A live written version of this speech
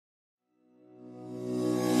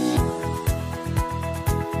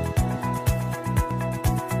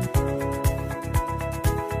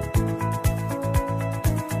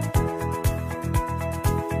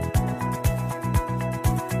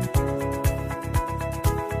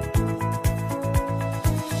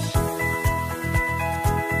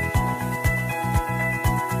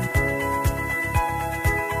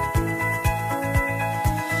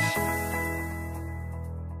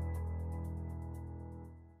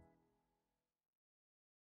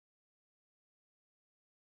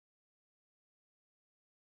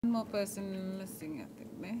One more person missing, I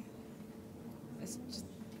think, ne? It's just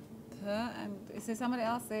her, and is there somebody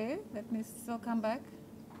else there that needs to still come back?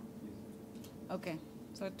 Okay,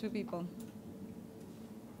 so 2 people.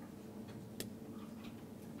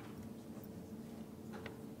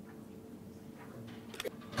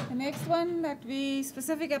 The next one that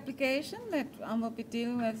specific application that I will be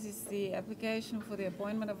dealing with is the application for the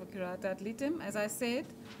appointment of a curator ad litem. As I said,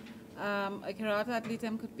 a curator ad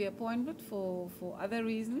litem could be appointed for other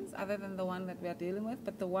reasons other than the one that we are dealing with,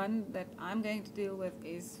 but the one that I'm going to deal with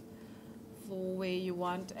is for where you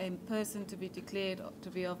want a person to be declared to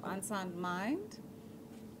be of unsound mind,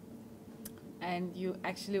 and you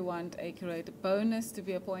actually want a curator bonus to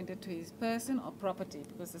be appointed to his person or property,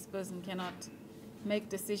 because this person cannot make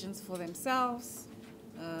decisions for themselves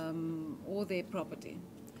or their property.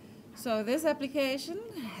 So this application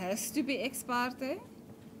has to be ex parte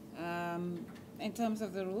in terms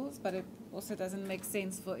of the rules, but it also doesn't make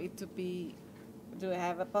sense for it to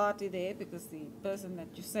have a party there, because the person that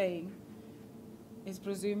you're saying is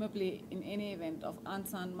presumably in any event of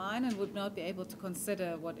unsound mind and would not be able to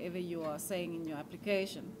consider whatever you are saying in your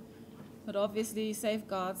application. But obviously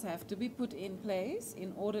safeguards have to be put in place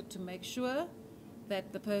in order to make sure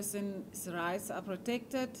that the person's rights are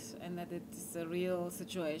protected and that it's a real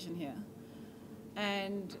situation here.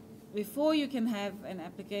 And before you can have an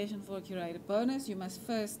application for a curator bonus, you must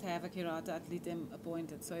first have a curator ad litem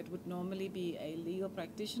appointed. So it would normally be a legal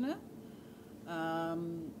practitioner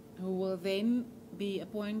who will then be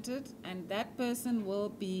appointed, and that person will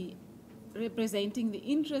be representing the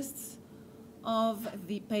interests of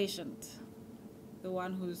the patient, the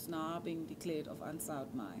one who's now being declared of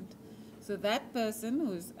unsound mind. So that person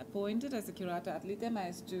who's appointed as a curator ad litem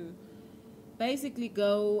has to basically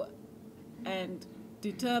go and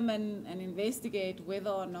determine and investigate whether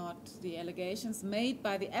or not the allegations made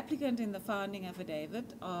by the applicant in the founding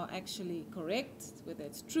affidavit are actually correct, whether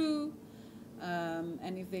it's true,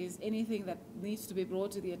 and if there's anything that needs to be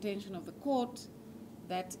brought to the attention of the court,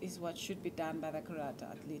 that is what should be done by the curator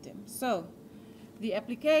ad litem. So the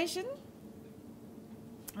application,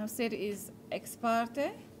 I've said, is ex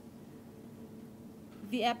parte.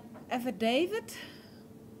 The affidavit,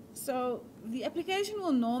 so the application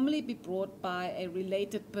will normally be brought by a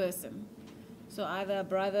related person. So either a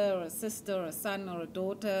brother or a sister or a son or a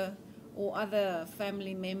daughter or other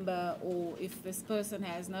family member, or if this person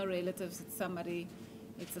has no relatives, it's somebody,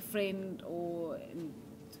 it's a friend or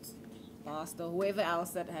pastor, whoever else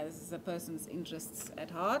that has the person's interests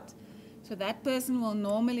at heart. So that person will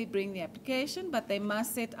normally bring the application, but they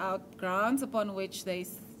must set out grounds upon which they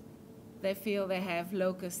feel they have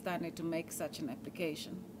locus standi to make such an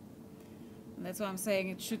application. And that's why I'm saying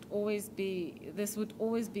it should always be, this would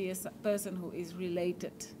always be a person who is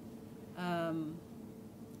related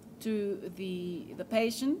to the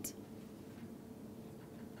patient,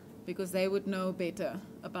 because they would know better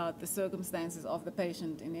about the circumstances of the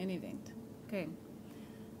patient in any event. Okay.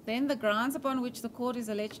 Then the grounds upon which the court is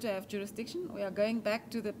alleged to have jurisdiction. We are going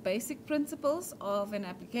back to the basic principles of an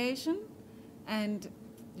application, and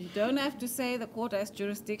you don't have to say the court has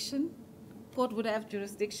jurisdiction. Court would have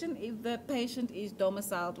jurisdiction if the patient is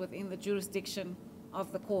domiciled within the jurisdiction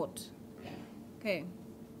of the court. Okay.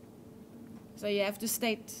 So you have to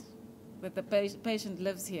state that the patient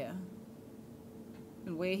lives here,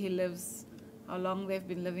 and where he lives, how long they've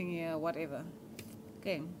been living here, whatever.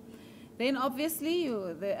 Okay. Then obviously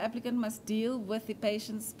the applicant must deal with the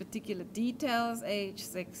patient's particular details: age,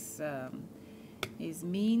 sex, his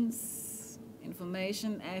means,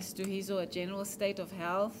 information as to his or her general state of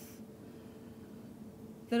health,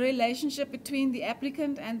 the relationship between the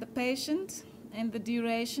applicant and the patient, and the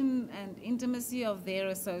duration and intimacy of their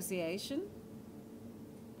association,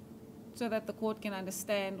 so that the court can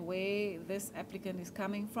understand where this applicant is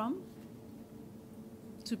coming from,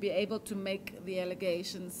 to be able to make the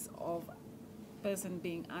allegations of person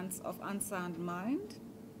being of unsound mind.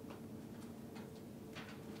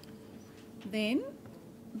 Then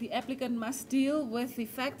the applicant must deal with the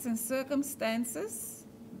facts and circumstances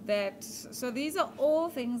that, so these are all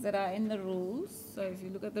things that are in the rules. So if you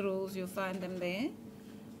look at the rules, you'll find them there.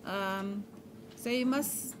 So you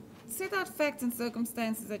must set out facts and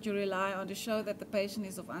circumstances that you rely on to show that the patient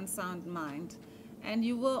is of unsound mind. And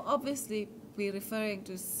you will obviously be referring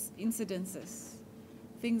to incidences,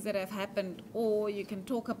 things that have happened, or you can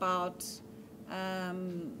talk about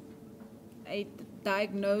a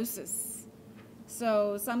diagnosis.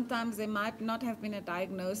 So sometimes there might not have been a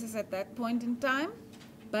diagnosis at that point in time,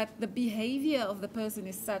 but the behavior of the person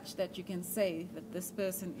is such that you can say that this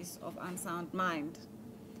person is of unsound mind.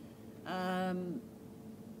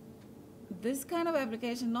 this kind of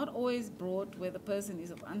application not always brought where the person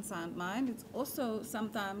is of unsound mind. It's also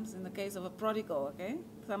sometimes in the case of a prodigal, okay?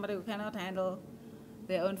 Somebody who cannot handle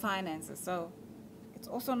their own finances. So it's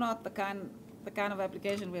also not the kind of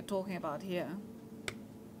application we're talking about here.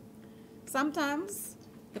 Sometimes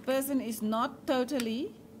the person is not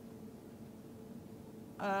totally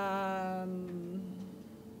the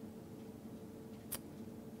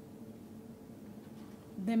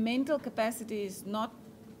mental capacity is not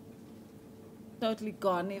totally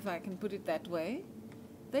gone, if I can put it that way.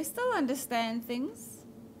 They still understand things,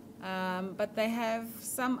 but they have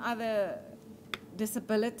some other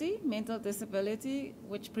disability, mental disability,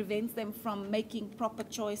 which prevents them from making proper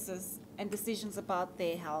choices and decisions about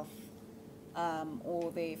their health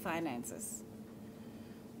or their finances.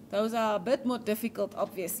 Those are a bit more difficult,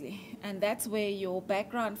 obviously, and that's where your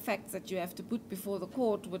background facts that you have to put before the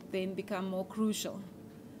court would then become more crucial,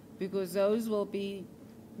 because those will be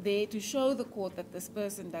there to show the court that this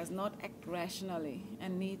person does not act rationally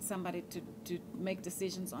and needs somebody to make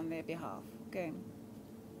decisions on their behalf. Okay.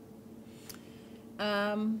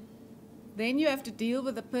 Then you have to deal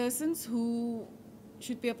with the persons who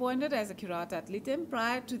should be appointed as a curator ad litem.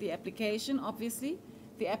 Prior to the application, obviously,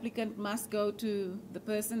 the applicant must go to the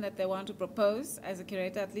person that they want to propose as a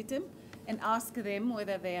curator ad litem and ask them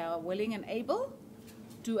whether they are willing and able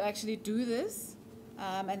to actually do this.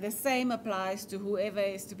 And the same applies to whoever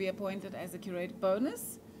is to be appointed as a curator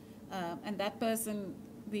bonus. And that person,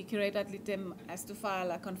 the curator ad litem, has to file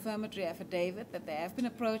a confirmatory affidavit that they have been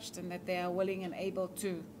approached and that they are willing and able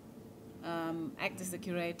to act as a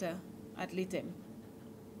curator ad litem.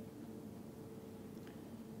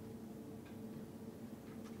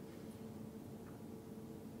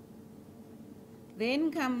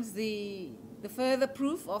 Then comes the further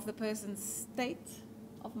proof of the person's state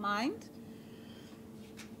of mind.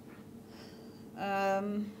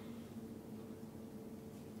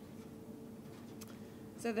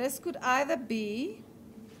 So this could either be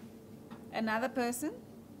another person,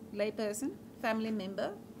 lay person, family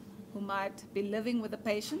member, who might be living with the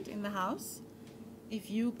patient in the house. If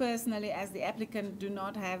you personally, as the applicant, do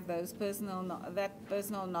not have that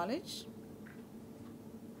personal knowledge.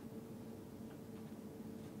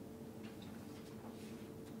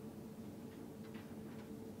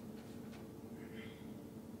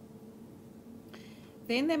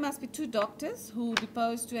 Then there must be two doctors who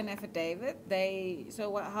depose to an affidavit.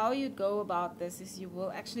 So how you go about this is you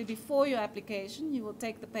will actually, before your application, you will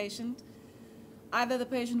take the patient. Either the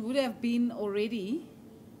patient would have been already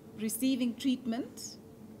receiving treatment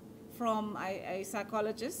from a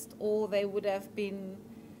psychologist, or they would have been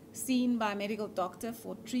seen by a medical doctor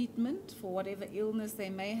for treatment for whatever illness they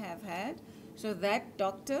may have had. So that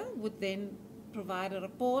doctor would then provide a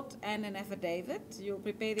report and an affidavit. You'll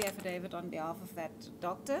prepare the affidavit on behalf of that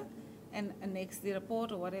doctor and annex the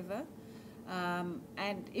report or whatever.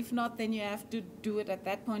 And if not, then you have to do it at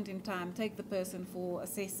that point in time, take the person for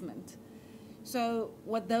assessment. So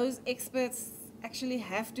what those experts actually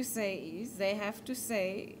have to say is, they have to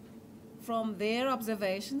say from their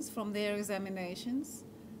observations, from their examinations,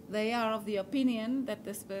 they are of the opinion that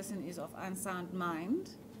this person is of unsound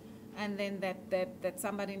mind, and then that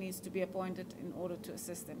somebody needs to be appointed in order to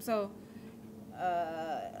assist them. So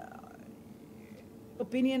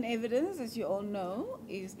opinion evidence, as you all know,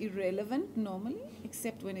 is irrelevant normally,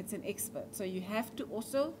 except when it's an expert. So you have to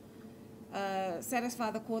also satisfy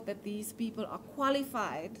the court that these people are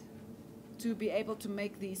qualified to be able to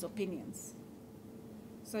make these opinions.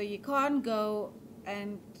 So you can't go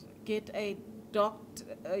and get a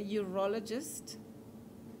urologist,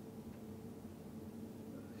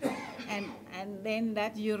 and then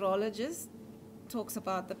that urologist talks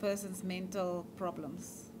about the person's mental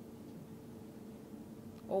problems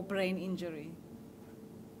or brain injury.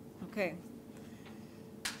 Okay.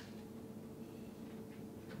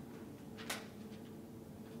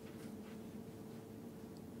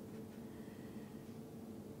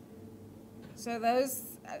 So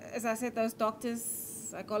those, as I said, those doctors,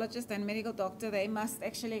 psychologist and medical doctor, they must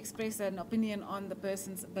actually express an opinion on the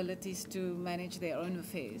person's abilities to manage their own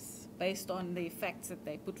affairs based on the facts that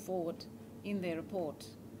they put forward in their report.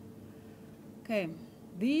 Okay,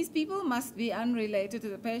 these people must be unrelated to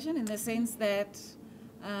the patient in the sense that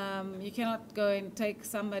you cannot go and take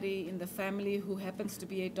somebody in the family who happens to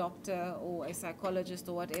be a doctor or a psychologist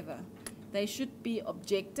or whatever. They should be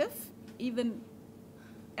objective, even,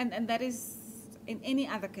 and that is in any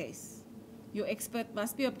other case. Your expert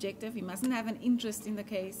must be objective. He mustn't have an interest in the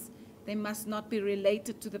case. They must not be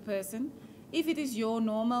related to the person. If it is your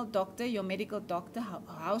normal doctor, your medical doctor,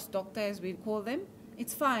 house doctor as we call them,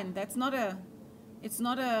 it's fine. That's not a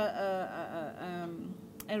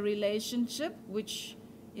a relationship which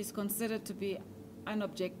is considered to be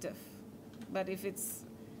unobjective. But if it's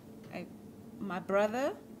my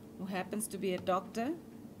brother, who happens to be a doctor,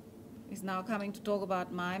 is now coming to talk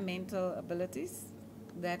about my mental abilities,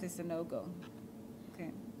 that is a no-go.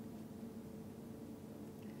 Okay.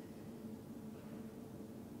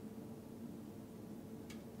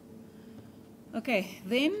 Okay,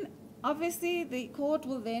 then obviously the court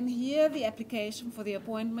will then hear the application for the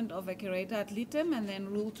appointment of a curator ad litem, and then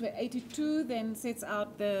Rule 82 then sets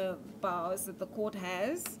out the powers that the court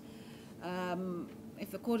has. If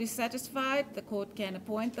the court is satisfied, the court can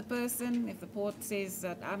appoint the person. If the court says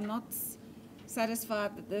that I'm not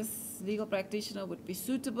satisfied that this legal practitioner would be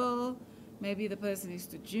suitable, maybe the person is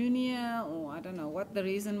too junior, or I don't know what the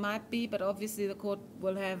reason might be, but obviously the court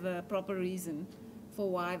will have a proper reason for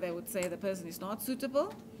why they would say the person is not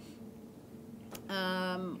suitable.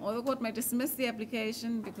 Or the court may dismiss the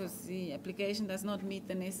application because the application does not meet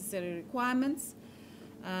the necessary requirements.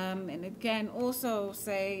 And it can also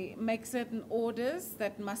say, make certain orders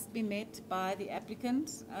that must be met by the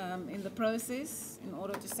applicant in the process in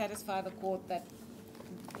order to satisfy the court that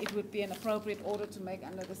it would be an appropriate order to make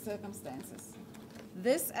under the circumstances.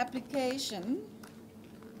 This application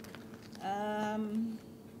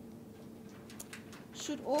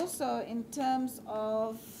should also, in terms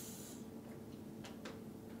of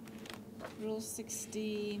Rule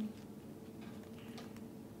 60,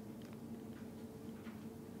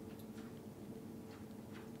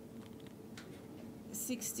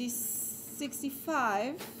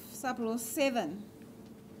 '65, sub-rule 7,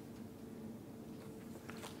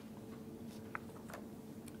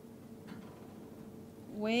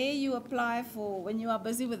 where you apply for, when you are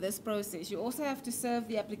busy with this process, you also have to serve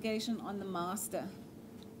the application on the master.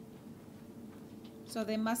 So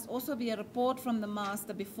there must also be a report from the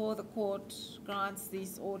master before the court grants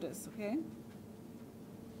these orders, okay?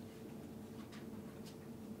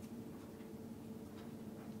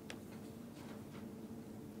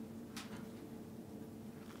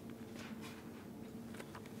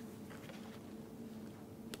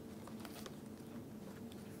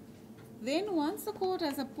 Then once the court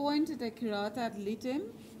has appointed a curator ad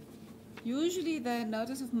litem, usually the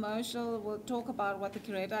notice of motion will talk about what the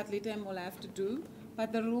curator ad litem will have to do,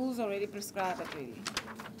 but the rules already prescribe it really.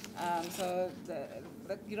 So the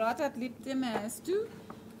curator ad litem has to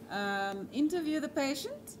interview the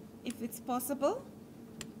patient if it's possible,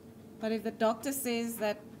 but if the doctor says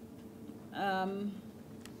that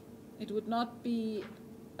it would not be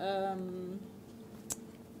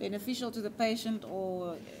beneficial to the patient,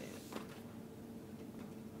 or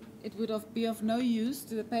it would be of no use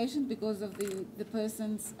to the patient because of the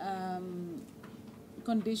person's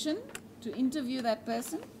condition, to interview that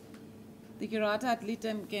person, the curator ad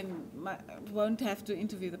litem won't have to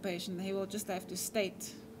interview the patient. He will just have to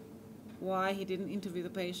state why he didn't interview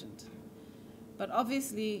the patient. But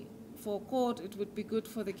obviously, for court, it would be good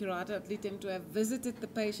for the curator ad litem to have visited the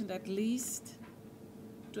patient at least,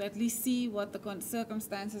 to at least see what the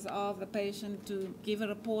circumstances are of the patient, to give a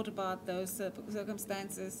report about those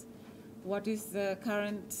circumstances, what is the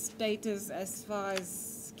current status as far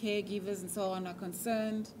as caregivers and so on are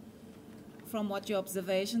concerned, from what your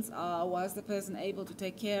observations are, was the person able to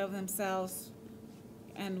take care of themselves,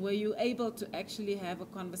 and were you able to actually have a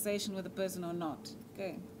conversation with the person or not,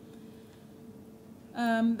 okay?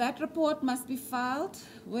 That report must be filed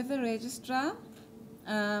with the registrar.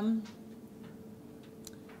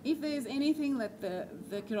 If there is anything that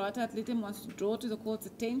the curator ad litem wants to draw to the court's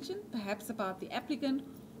attention, perhaps about the applicant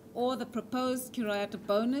or the proposed curator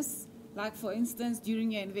bonus, like for instance,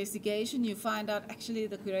 during your investigation, you find out actually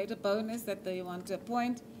the curator bonus that they want to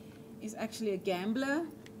appoint is actually a gambler,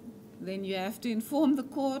 then you have to inform the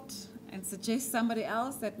court and suggest somebody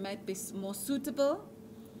else that might be more suitable,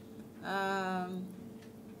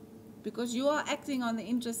 because you are acting in the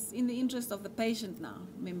interest of the patient now,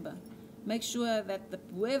 remember. Make sure that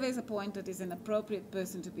whoever is appointed is an appropriate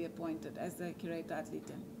person to be appointed as the curator ad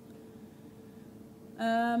litem.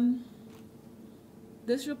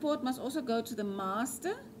 This report must also go to the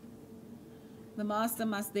master. The master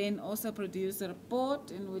must then also produce a report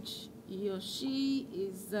in which he or she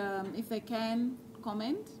is, if they can,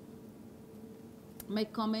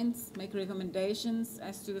 make comments, make recommendations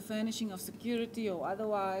as to the furnishing of security or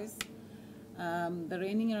otherwise, the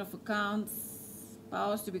rendering of accounts,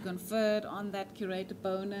 powers to be conferred on that curator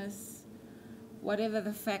bonus, whatever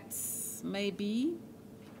the facts may be.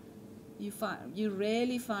 You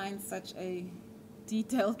rarely find such a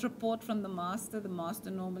detailed report from the master. The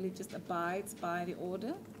master normally just abides by the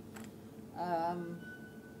order. I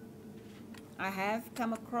have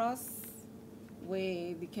come across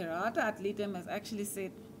where the curator ad litem has actually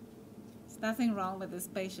said there's nothing wrong with this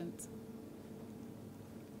patient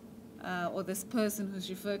or this person who's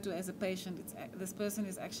referred to as a patient. This person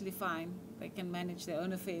is actually fine. They can manage their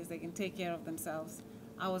own affairs. They can take care of themselves.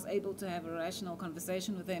 I was able to have a rational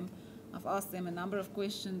conversation with them. I've asked them a number of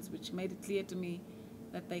questions which made it clear to me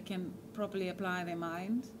that they can properly apply their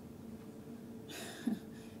mind.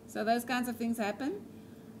 So those kinds of things happen.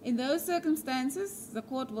 In those circumstances, the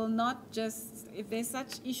court will not just, if there's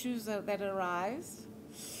such issues that arise,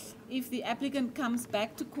 if the applicant comes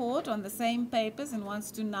back to court on the same papers and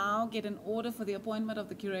wants to now get an order for the appointment of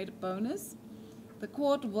the curator bonus, the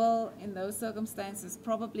court will, in those circumstances,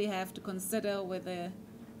 probably have to consider whether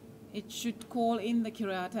it should call in the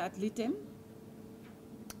curator ad litem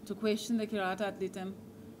to question the curator ad litem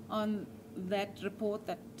on that report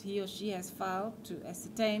that he or she has filed to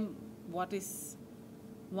ascertain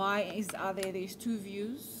are there these two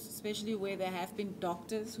views, especially where there have been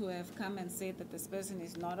doctors who have come and said that this person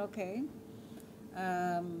is not okay.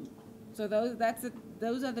 So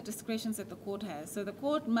those are the discretions that the court has. So the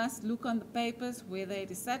court must look on the papers whether it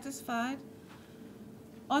is satisfied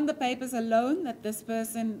on the papers alone that this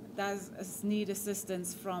person does need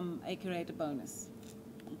assistance from a curator bonus.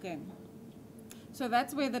 Okay. So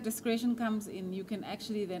that's where the discretion comes in. You can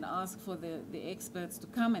actually then ask for the experts to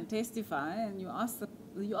come and testify, and you ask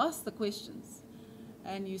the questions.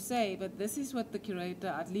 And you say, but this is what the curator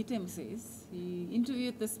ad litem says. He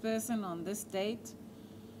interviewed this person on this date,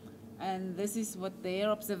 and this is what their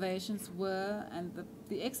observations were, and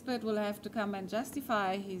the expert will have to come and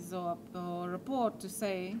justify his or report to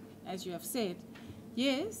say, as you have said,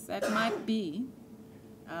 yes, that might be.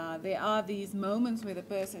 There are these moments where the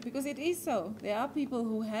person, because it is so, there are people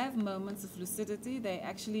who have moments of lucidity. They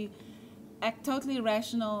actually act totally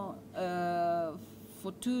rational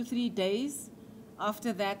for 2-3 days.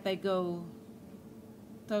 After that, they go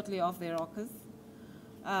totally off their rockers.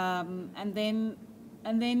 And then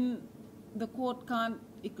the court can't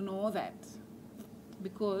ignore that,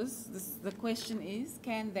 because the question is,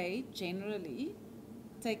 can they generally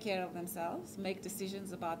take care of themselves, make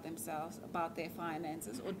decisions about themselves, about their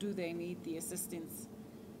finances, or do they need the assistance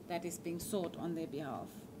that is being sought on their behalf?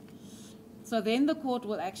 So then the court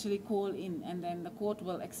will actually call in, and then the court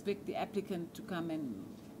will expect the applicant to come and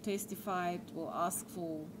testify. It will ask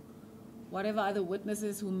for whatever other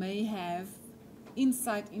witnesses who may have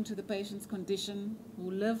insight into the patient's condition,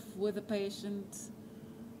 who live with the patient,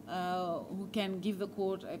 who can give the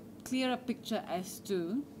court a clearer picture as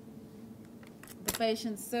to the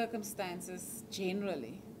patient's circumstances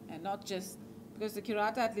generally, and not just because the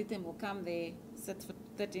curator ad litem will come there, sit for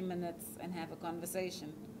 30 minutes and have a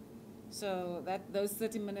conversation. So that those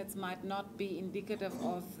 30 minutes might not be indicative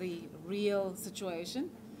of the real situation.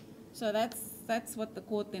 So that's what the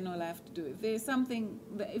court then will have to do. If there's something,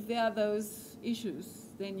 if there are those issues,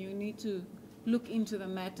 then you need to look into the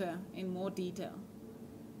matter in more detail.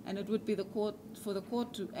 And it would be for the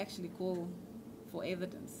court to actually call for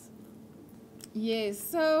evidence. Yes,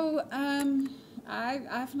 so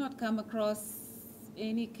I've not come across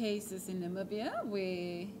any cases in Namibia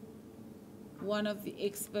where one of the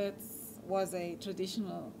experts was a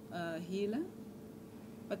traditional healer,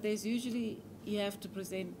 but there's usually, you have to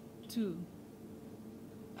present two.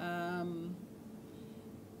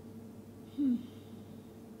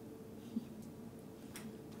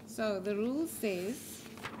 So the rule says,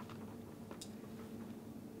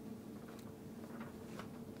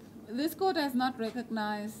 this court has not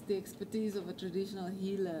recognized the expertise of a traditional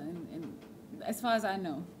healer, as far as I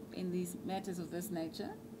know, in these matters of this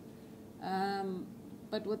nature.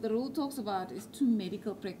 But what the rule talks about is two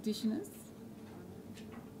medical practitioners,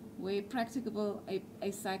 where practicable,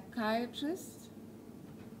 a psychiatrist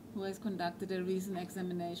who has conducted a recent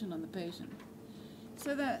examination on the patient.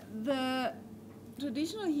 So the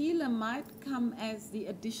traditional healer might come as the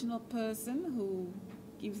additional person who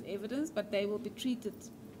gives evidence, but they will be treated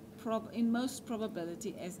in most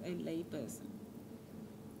probability as a lay person.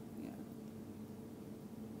 Yeah.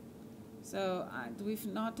 So we've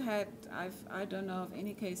not had, I don't know of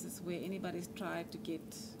any cases where anybody's tried to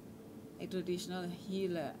get a traditional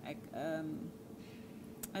healer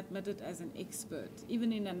admitted as an expert,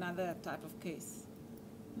 even in another type of case,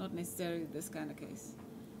 not necessarily this kind of case.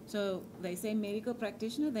 So they say medical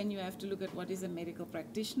practitioner, then you have to look at what is a medical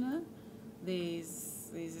practitioner. There's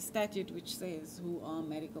a statute which says who are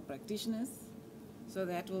medical practitioners, so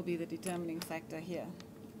that will be the determining factor here.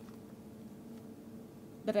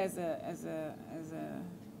 But as a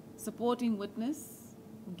supporting witness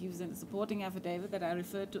who gives a supporting affidavit that I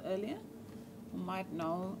referred to earlier, who might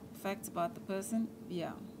know facts about the person,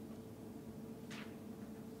 yeah.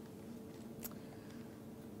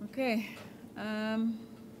 Okay.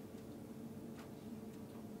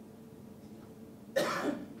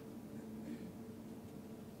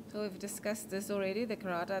 So we've discussed this already, the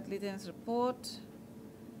Karate-Atleten's report.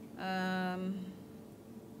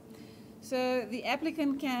 So the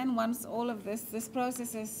applicant can, once all of this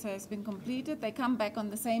process has been completed, they come back on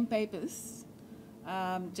the same papers,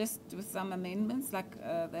 just with some amendments, like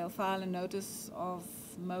they'll file a notice of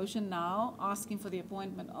motion now, asking for the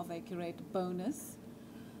appointment of a curator bonus.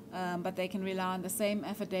 But they can rely on the same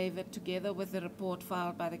affidavit together with the report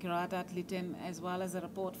filed by the Karate-Atleten as well as a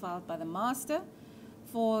report filed by the master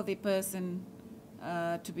for the person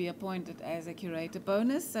to be appointed as a curator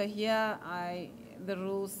bonus. So here the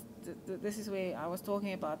rules, this is where I was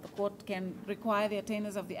talking about. The court can require the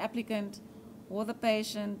attendance of the applicant or the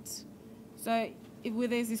patient. So where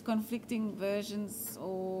there's these conflicting versions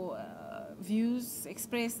or views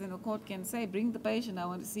expressed, then the court can say, bring the patient, I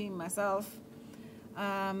want to see him myself.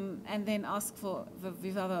 And then ask for the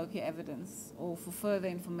viva-voce evidence or for further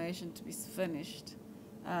information to be furnished.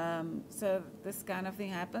 So this kind of thing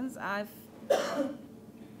happens. I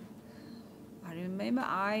remember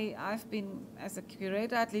I've been, as a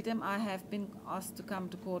curator ad litem, I have been asked to come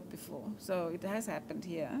to court before. So it has happened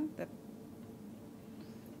here, that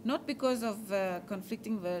not because of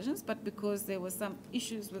conflicting versions, but because there were some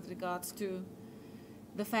issues with regards to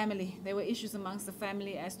the family. There were issues amongst the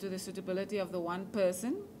family as to the suitability of the one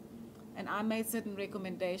person, and I made certain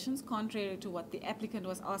recommendations contrary to what the applicant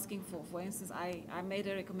was asking for. For instance, I made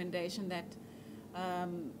a recommendation that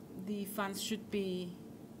the funds should be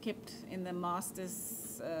kept in the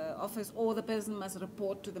master's office, or the person must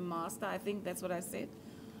report to the master. I think that's what I said,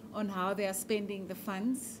 on how they are spending the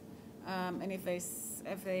funds, and if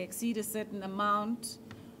they exceed a certain amount,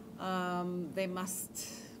 they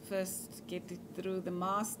must first get it through the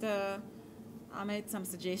master. I made some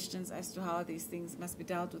suggestions as to how these things must be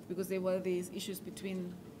dealt with, because there were these issues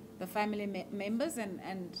between the family members,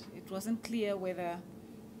 and it wasn't clear whether,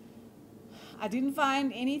 I didn't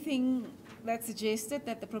find anything that suggested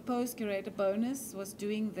that the proposed curator bonus was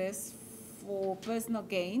doing this for personal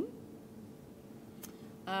gain.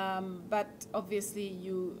 But obviously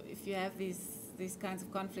if you have these kinds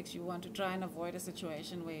of conflicts, you want to try and avoid a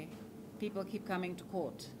situation where people keep coming to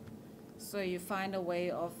court. So you find a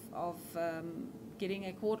way of getting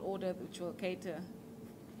a court order which will cater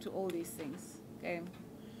to all these things. Okay.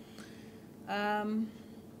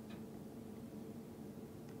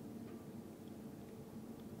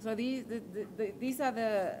 So these are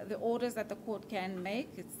the orders that the court can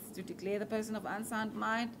make. It's to declare the person of unsound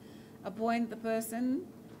mind, appoint the person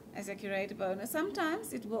as a curator bonus.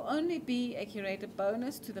 Sometimes it will only be a curator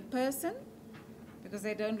bonus to the person, because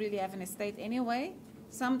they don't really have an estate anyway.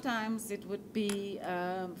 Sometimes it would be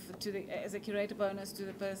as a curator bonus to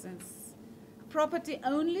the person's property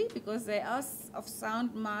only, because they are of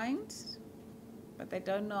sound mind, but they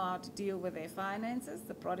don't know how to deal with their finances,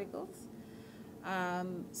 the prodigals.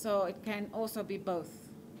 So it can also be both.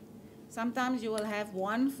 Sometimes you will have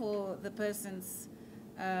one for the person's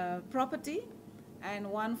property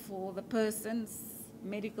and one for the person's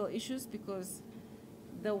medical issues, because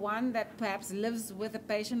the one that perhaps lives with the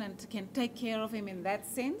patient and can take care of him in that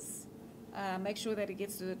sense, make sure that he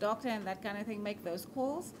gets to the doctor and that kind of thing, make those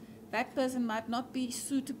calls, that person might not be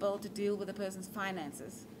suitable to deal with the person's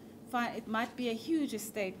finances. It might be a huge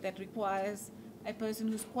estate that requires a person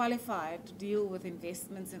who's qualified to deal with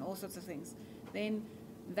investments and all sorts of things. Then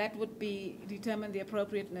that would determine the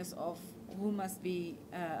appropriateness of who must be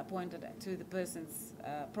appointed to the person's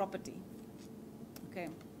property. Okay.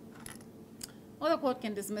 Or the court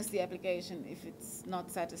can dismiss the application if it's not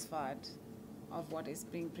satisfied of what is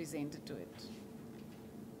being presented to it.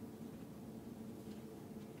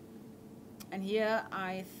 And here,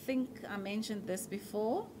 I think I mentioned this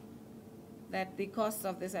before, that the costs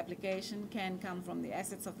of this application can come from the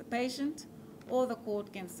assets of the patient, or the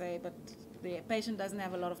court can say, but the patient doesn't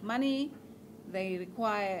have a lot of money,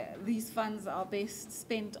 these funds are best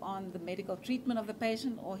spent on the medical treatment of the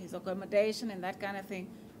patient or his accommodation and that kind of thing.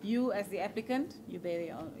 You, as the applicant, you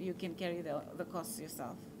can carry the costs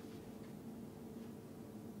yourself.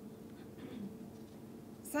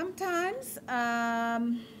 Sometimes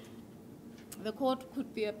the court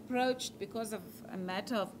could be approached because of a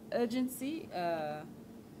matter of urgency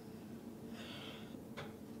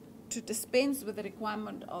to dispense with the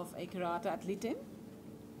requirement of a curator ad litem.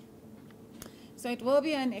 So it will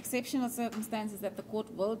be an exceptional circumstances that the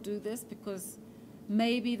court will do this, because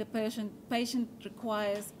maybe the patient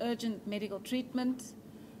requires urgent medical treatment,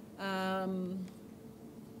 but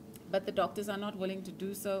the doctors are not willing to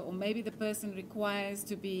do so, or maybe the person requires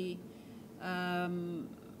to be,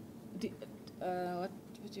 what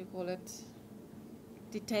what do you call it,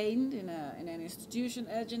 detained in an institution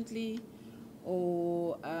urgently,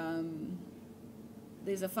 or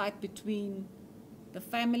there's a fight between the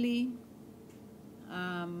family.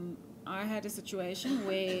 I had a situation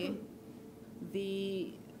where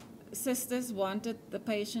the sisters wanted the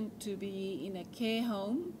patient to be in a care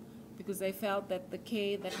home because they felt that the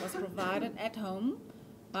care that was provided at home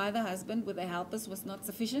by the husband with the helpers was not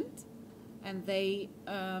sufficient, and they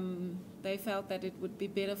felt that it would be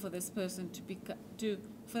better for this person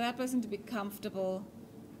for that person to be comfortable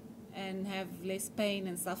and have less pain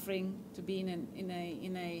and suffering, to be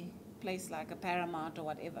in a place like a Paramount or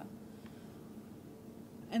whatever.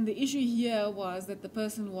 And the issue here was that the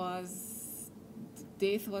person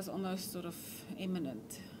death was almost sort of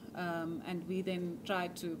imminent. And we then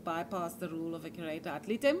tried to bypass the rule of a curator ad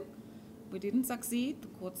litem. We didn't succeed. The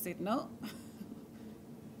court said no.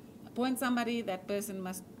 Appoint somebody. That person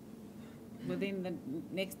must, within the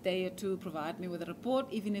next day or two, provide me with a report,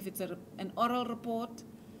 even if it's an oral report.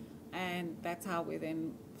 And that's how we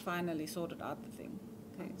then finally sorted out the thing.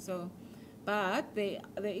 Okay, so, but there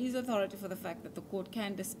is authority for the fact that the court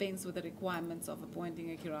can dispense with the requirements of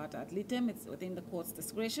appointing a curator ad litem. It's within the court's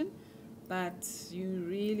discretion, but you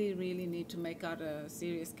really, really need to make out a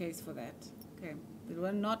serious case for that. Okay, it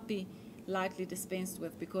will not be lightly dispensed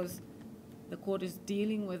with because the court is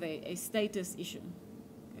dealing with a status issue.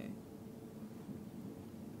 Okay.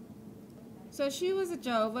 So she was a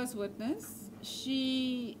Jehovah's Witness.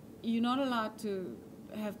 You're not allowed to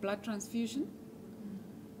have blood transfusion,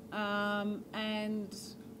 and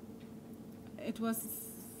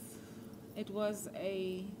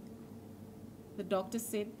the doctor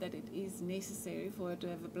said that it is necessary for her to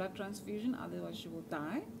have a blood transfusion, otherwise she will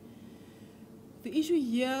die. The issue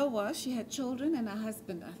here was she had children and a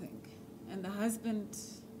husband, I think, and the husband,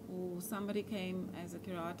 or somebody came as a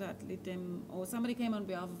curator ad litem, or somebody came on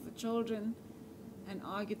behalf of the children and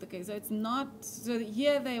argued the case. So it's not, so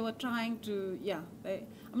here they were trying to,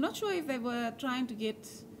 I'm not sure if they were trying to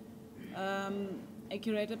get a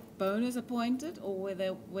curator bonus appointed, or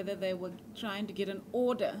whether they were trying to get an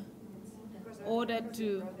order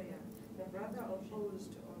to, the brother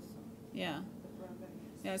opposed also. Yeah.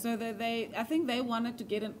 Yeah, so I think they wanted to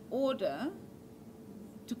get an order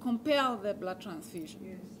to compel the blood transfusion.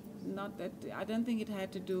 Yes. Not that, I don't think it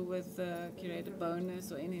had to do with curator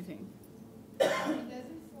bonus or anything. It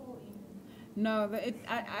doesn't fall in. No,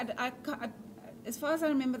 as far as I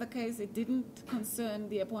remember the case, it didn't concern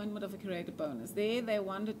the appointment of a curator bonus. They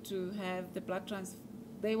wanted to have the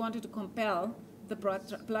they wanted to compel the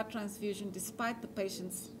blood transfusion despite the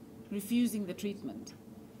patients refusing the treatment.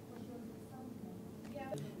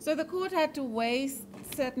 So the court had to weigh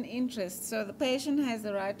certain interests. So the patient has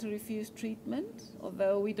the right to refuse treatment,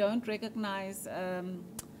 although we don't recognize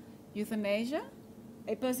euthanasia.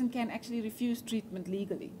 A person can actually refuse treatment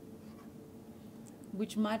legally,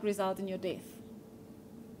 which might result in your death.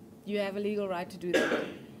 You have a legal right to do that.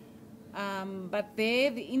 But the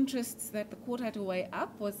interests that the court had to weigh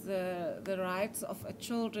up was the rights of a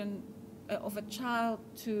child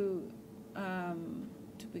to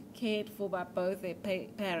be cared for by both their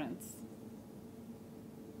parents.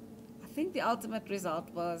 I think the ultimate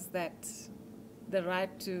result was that the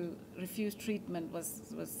right to refuse treatment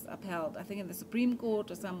was upheld, I think in the Supreme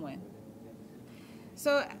Court or somewhere.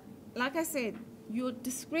 So, like I said, your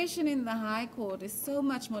discretion in the High Court is so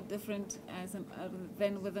much more different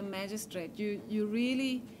than with a magistrate. You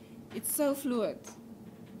really, it's so fluid.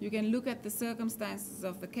 You can look at the circumstances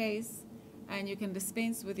of the case, and you can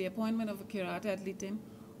dispense with the appointment of a curator ad litem,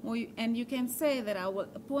 and you can say that I will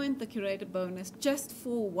appoint the curator bonus just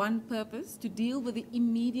for one purpose, to deal with the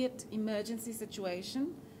immediate emergency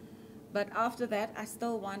situation, but after that I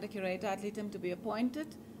still want a curator ad litem to be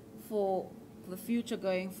appointed for the future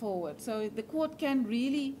going forward. So the court can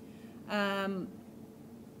really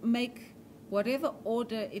make whatever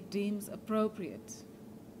order it deems appropriate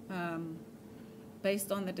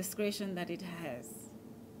based on the discretion that it has.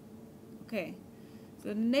 Okay. So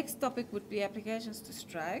the next topic would be applications to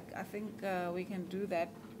strike. I think we can do that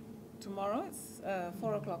tomorrow. It's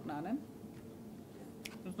 4 o'clock now, no?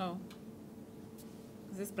 No.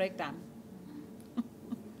 Is this break time? Do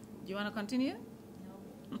you want to continue?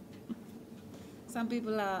 No. Some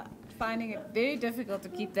people are finding it very difficult to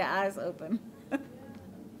keep their eyes open.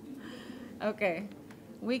 Okay.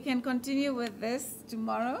 We can continue with this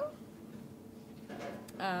tomorrow.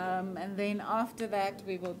 And then after that,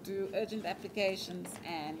 we will do urgent applications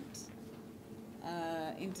and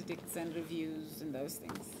interdicts and reviews and those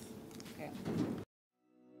things. Okay.